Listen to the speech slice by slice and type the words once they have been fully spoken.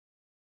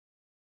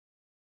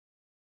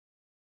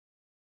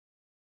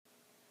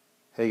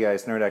Hey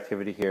guys, Nerd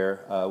Activity here.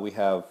 We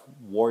have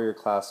Warrior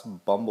Class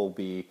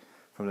Bumblebee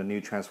from the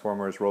new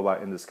Transformers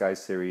Robot in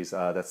Disguise series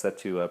that's set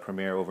to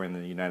premiere over in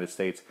the United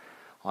States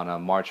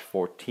on March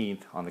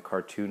 14th on the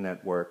Cartoon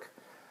Network.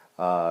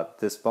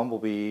 This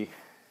Bumblebee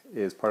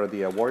is part of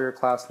the Warrior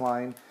Class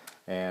line,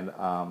 and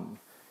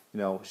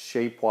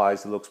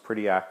shape-wise, it looks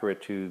pretty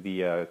accurate to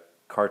the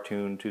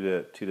cartoon,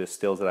 to the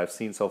stills that I've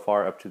seen so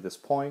far up to this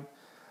point.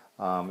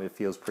 It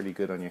feels pretty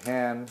good on your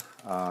hand.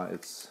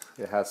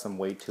 It has some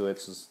weight to it,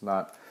 so it's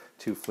not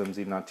too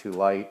flimsy, not too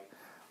light.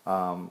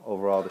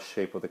 Overall, the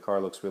shape of the car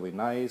looks really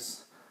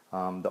nice.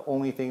 The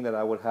only thing that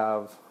I would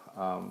have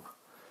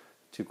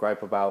to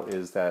gripe about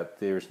is that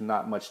there's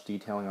not much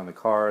detailing on the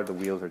car. The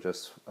wheels are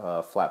just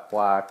flat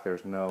black.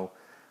 There's no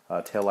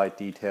taillight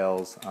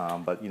details,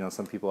 but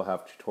some people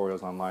have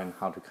tutorials online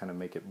how to kind of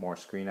make it more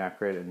screen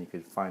accurate, and you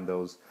can find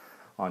those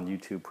on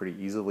YouTube pretty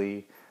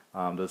easily.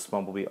 This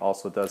Bumblebee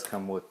also does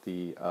come with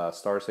the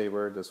Star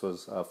Saber. This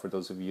was, for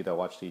those of you that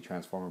watch the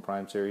Transformer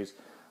Prime series,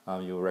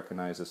 you will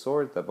recognize the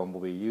sword that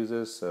Bumblebee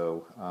uses,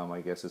 so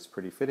I guess it's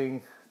pretty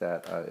fitting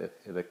that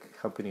it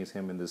accompanies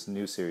him in this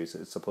new series.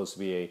 It's supposed to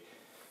be a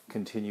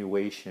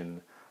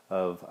continuation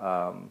of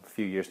a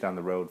few years down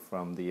the road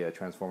from the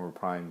Transformer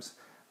Primes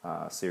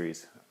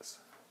series.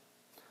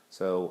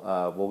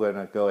 So we're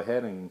going to go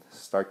ahead and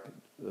start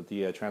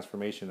the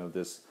transformation of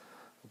this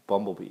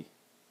Bumblebee.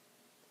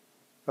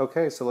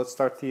 Okay, so let's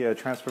start the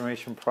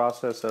transformation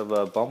process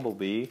of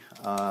Bumblebee.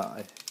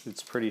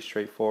 It's pretty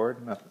straightforward,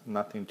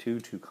 nothing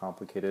too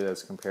complicated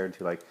as compared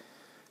to like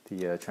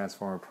the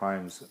Transformer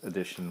Primes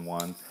Edition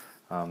one.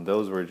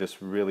 Those were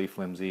just really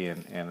flimsy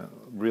and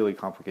really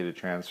complicated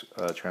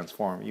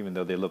transform, even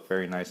though they look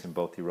very nice in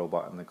both the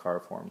robot and the car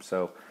form.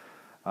 So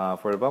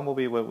for the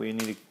Bumblebee, what we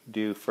need to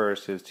do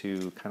first is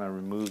to kind of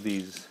remove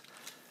these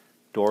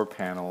door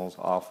panels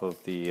off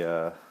of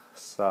the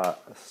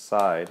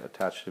side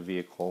attached to the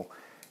vehicle.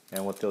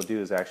 And what they'll do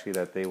is actually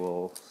that they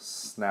will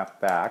snap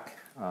back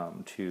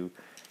to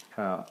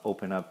kind of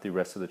open up the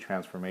rest of the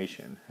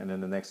transformation. And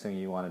then the next thing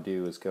you want to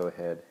do is go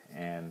ahead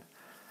and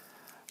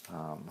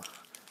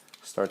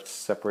start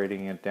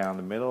separating it down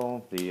the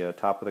middle, the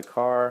top of the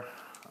car.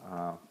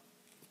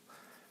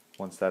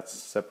 Once that's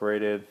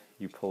separated,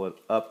 you pull it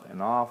up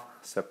and off,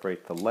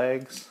 separate the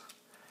legs,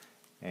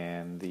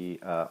 and the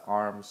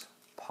arms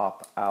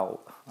pop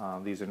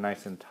out. These are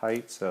nice and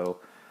tight,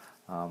 so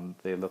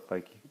they look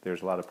like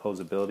there's a lot of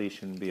posability,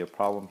 shouldn't be a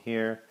problem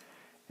here.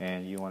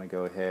 And you want to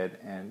go ahead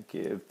and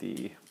give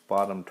the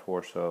bottom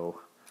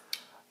torso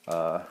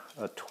a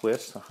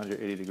twist,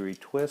 180-degree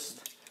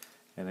twist,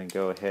 and then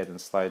go ahead and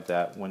slide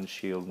that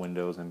windshield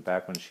windows and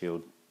back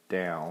windshield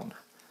down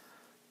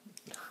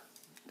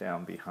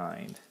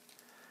behind.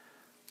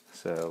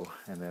 So,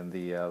 and then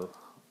the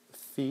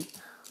feet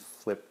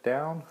flip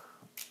down,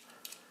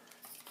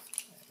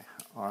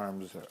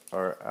 arms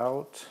are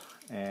out,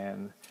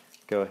 and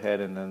go ahead,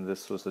 and then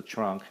this was the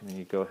trunk, and then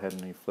you go ahead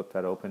and you flip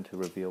that open to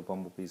reveal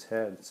Bumblebee's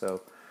head. So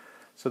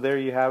there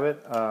you have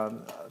it.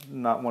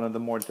 Not one of the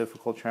more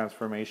difficult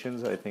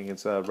transformations. I think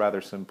it's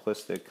rather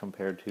simplistic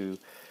compared to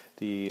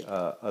the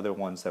other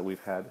ones that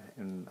we've had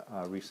in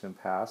recent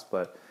past.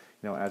 But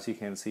as you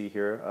can see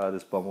here,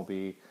 this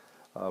Bumblebee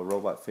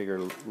robot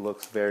figure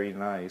looks very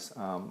nice.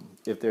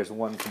 If there's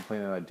one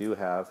complaint that I do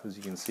have, as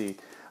you can see,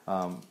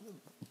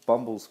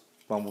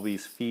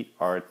 Bumblebee's feet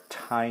are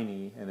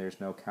tiny, and there's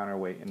no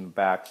counterweight in the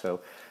back,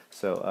 so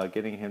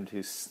getting him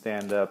to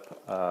stand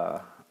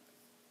up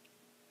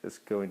is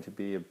going to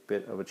be a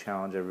bit of a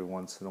challenge every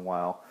once in a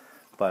while.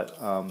 But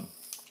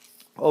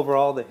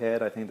overall,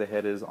 I think the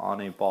head is on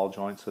a ball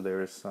joint, so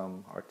there is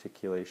some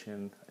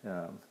articulation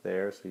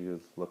there. So you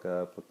look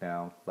up, look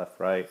down, left,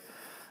 right.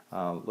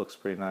 Looks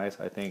pretty nice.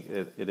 I think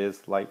it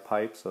is light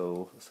pipe,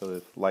 so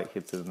if light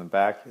hits it in the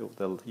back,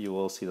 you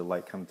will see the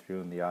light come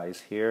through in the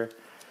eyes here.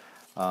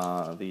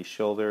 The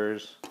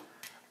shoulders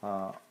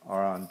are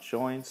on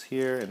joints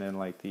here, and then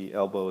like the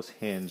elbows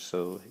hinge,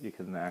 so you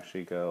can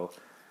actually go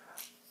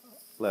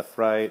left,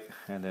 right,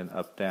 and then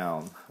up,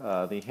 down.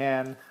 The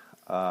hand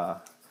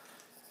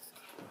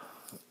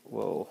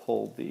will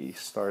hold the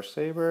Star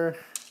Saber.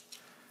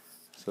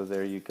 So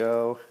there you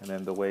go. And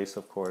then the waist,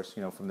 of course,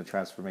 from the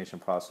transformation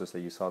process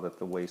that you saw that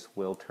the waist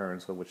will turn,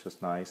 so which is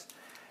nice.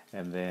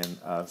 And then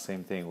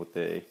same thing with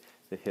the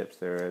hips.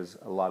 There is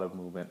a lot of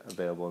movement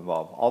available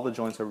involved. All the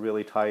joints are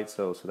really tight,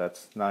 so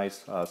that's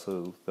nice.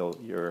 So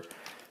your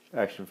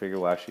action figure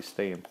will actually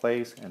stay in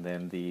place. And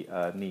then the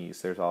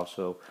knees, there's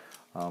also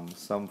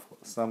some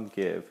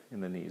give in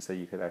the knees that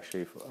you could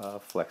actually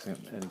flex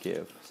and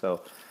give.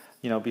 So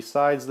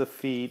besides the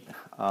feet,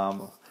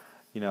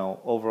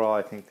 overall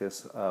I think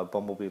this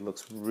Bumblebee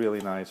looks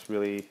really nice,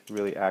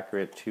 really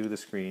accurate to the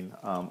screen.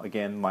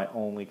 Again, my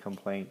only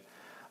complaint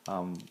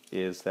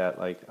is that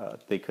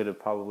they could have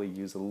probably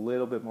used a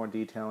little bit more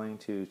detailing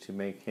to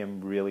make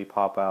him really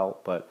pop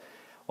out, but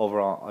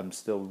overall I'm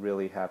still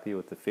really happy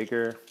with the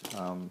figure.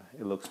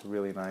 It looks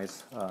really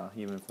nice,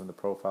 even from the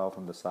profile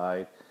from the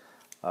side,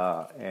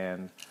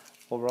 and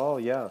overall,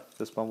 yeah,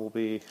 this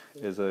Bumblebee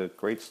is a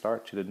great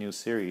start to the new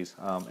series.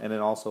 And then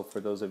also for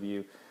those of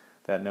you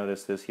that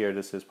notice this here,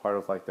 this is part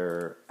of like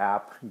their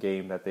app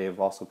game that they have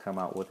also come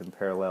out with in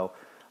parallel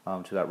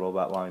to that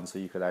robot line. So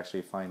you could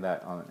actually find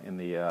that in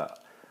the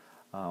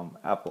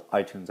Apple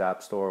iTunes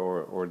App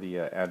Store or the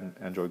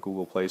Android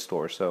Google Play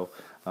Store. So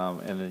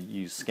and then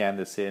you scan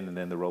this in, and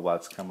then the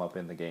robots come up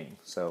in the game.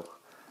 So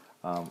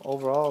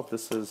overall,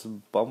 this is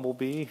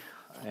Bumblebee,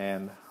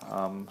 and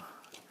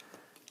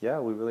yeah,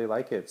 we really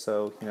like it.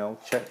 So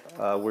check.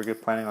 We're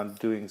planning on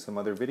doing some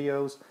other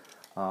videos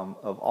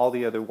of all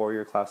the other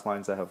Warrior class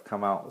lines that have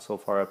come out so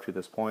far up to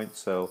this point.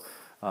 So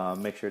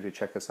make sure to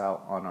check us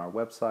out on our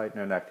website,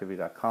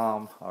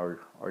 nerdactivity.com,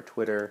 our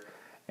Twitter,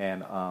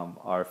 and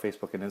our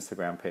Facebook and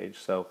Instagram page.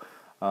 So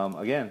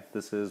again,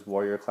 this is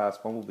Warrior class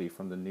Bumblebee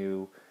from the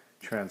new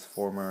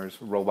Transformers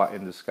Robot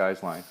in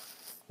Disguise line.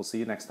 We'll see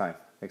you next time.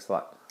 Thanks a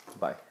lot.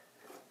 Bye.